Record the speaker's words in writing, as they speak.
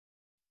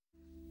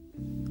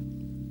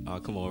Oh,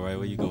 come on, Roy.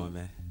 Where you going,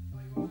 man?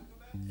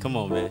 Come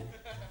on, man.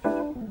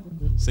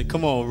 Say,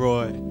 come on,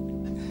 Roy.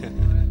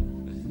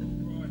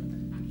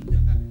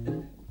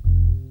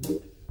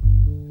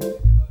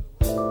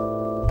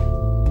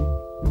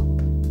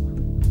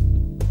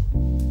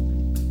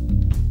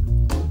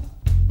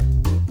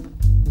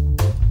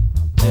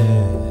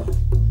 Yeah.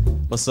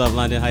 What's up,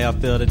 London? How y'all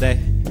feel today?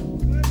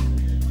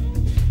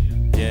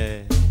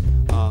 Yeah.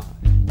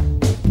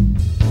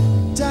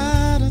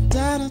 Da da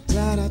da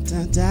da da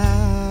da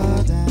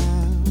da da.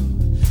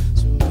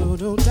 So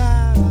do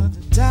da da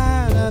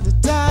da da da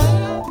da.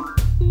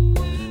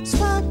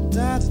 Swap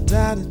da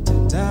da da da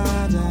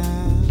da da.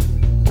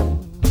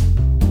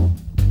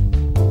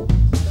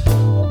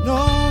 No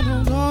no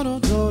no no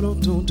no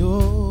no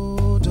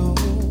no no.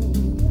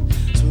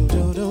 So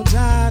do da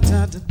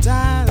da da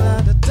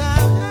da da da.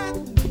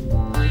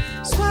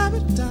 Swap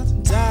da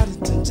da da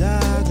da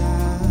da.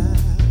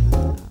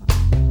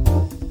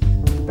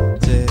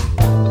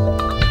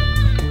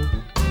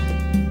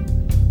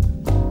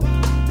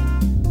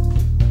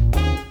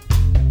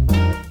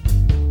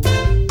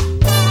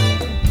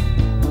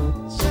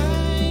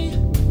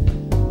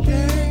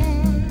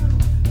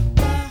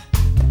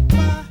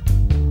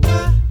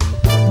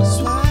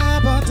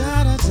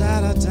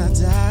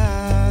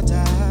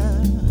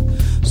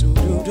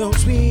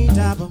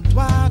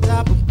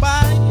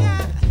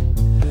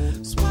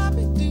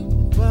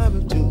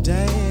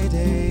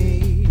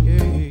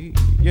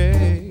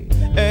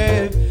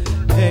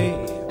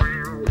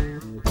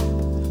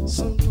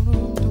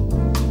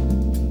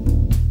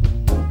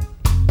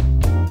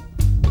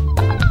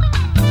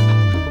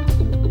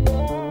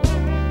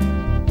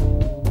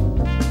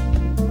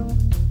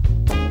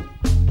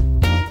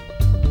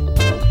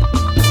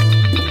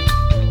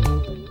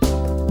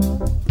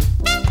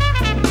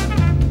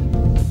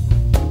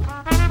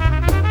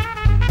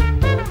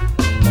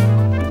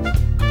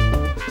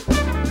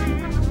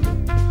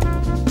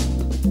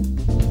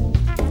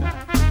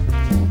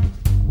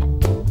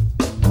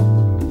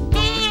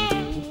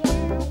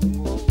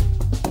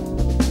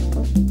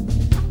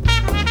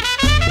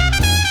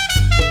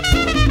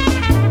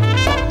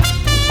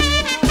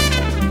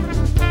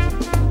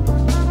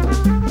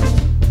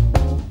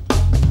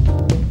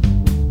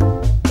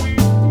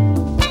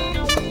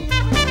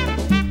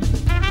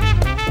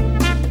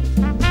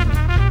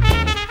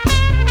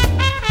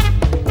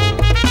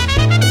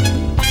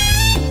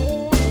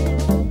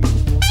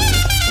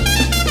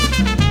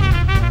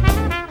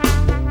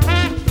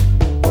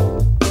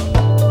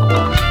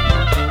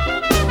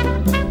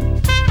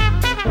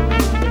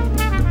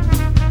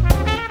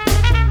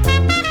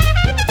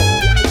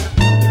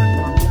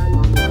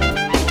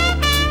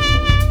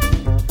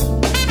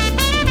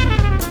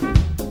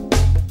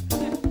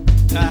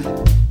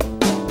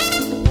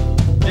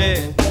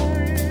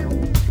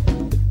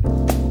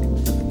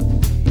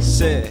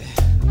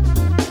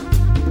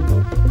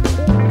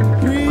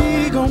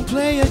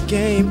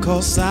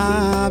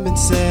 Simon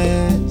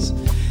says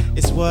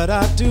it's what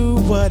I do,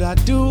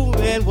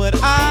 and what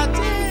I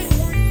did.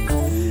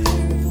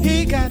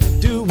 He got to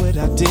do what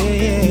I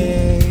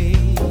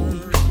did.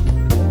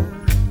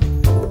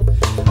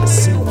 I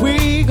said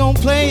we gon'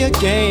 play a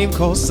game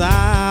called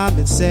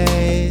Simon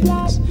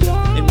Says,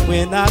 and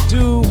when I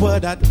do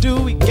what I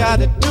do, we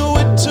gotta do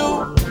it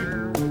too.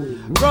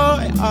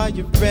 Roy, are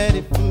you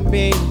ready for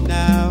me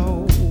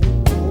now?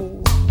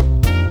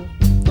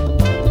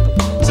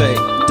 Say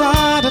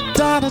da da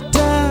da da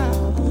da.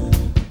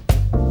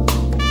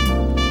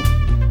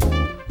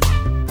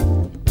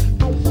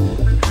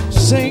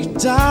 Say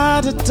da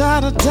da da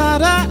da da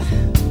da.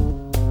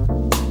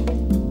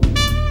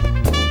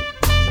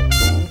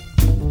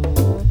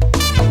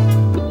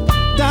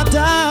 Da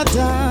da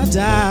da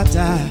da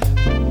da.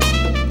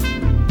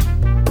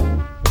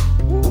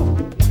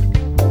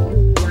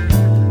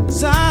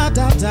 Da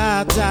da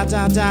da da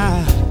da da.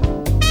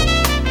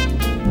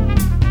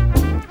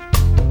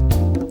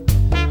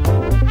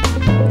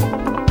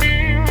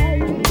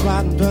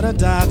 Da da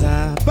da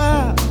da ba.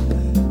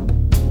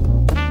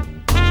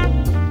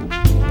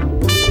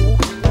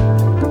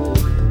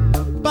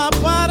 Ba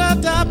ba da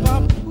da ba.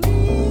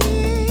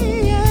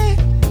 Yeah.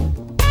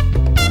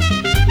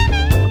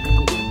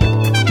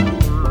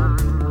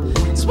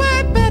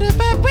 Sweat better,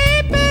 but we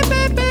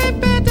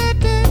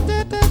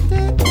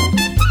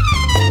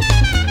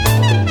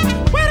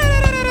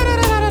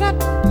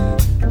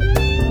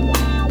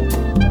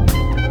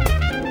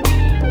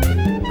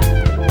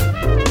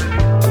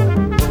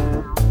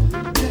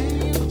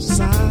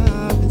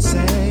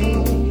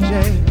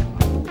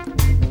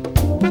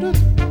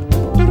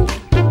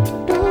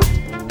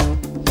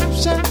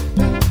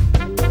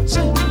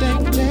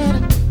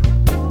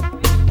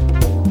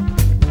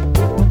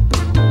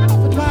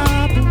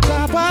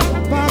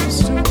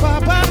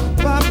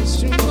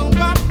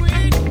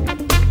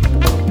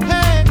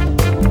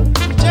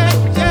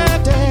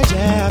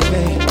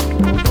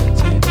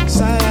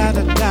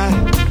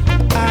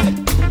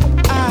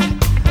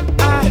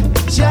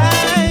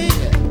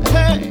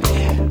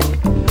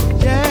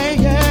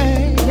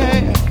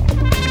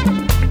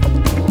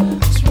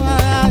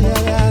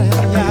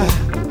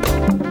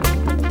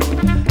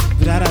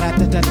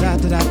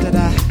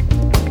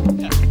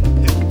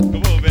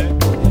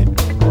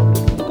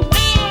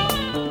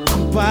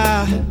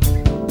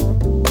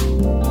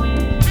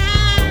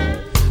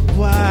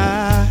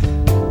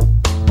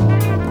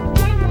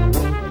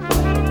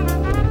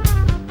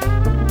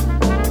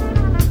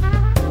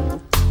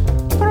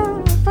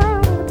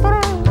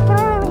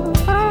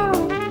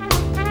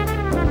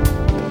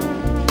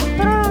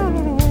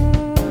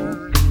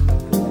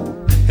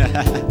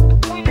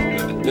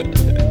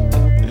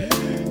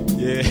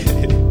Yeah.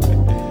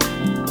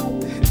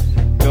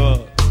 Come on,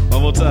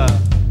 one more time.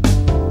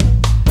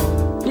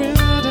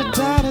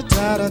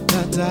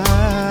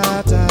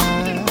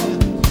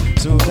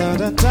 So da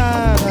da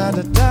da da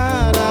da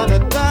da da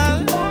da.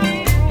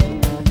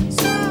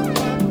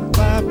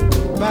 Ba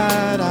ba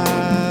da.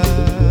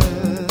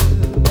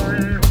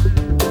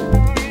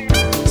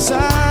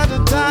 Sa da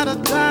da da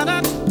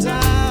da da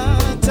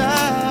da.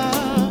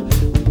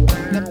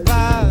 Da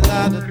ba da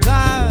da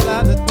da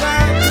da da.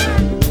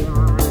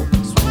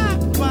 Swap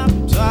swap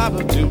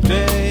swap.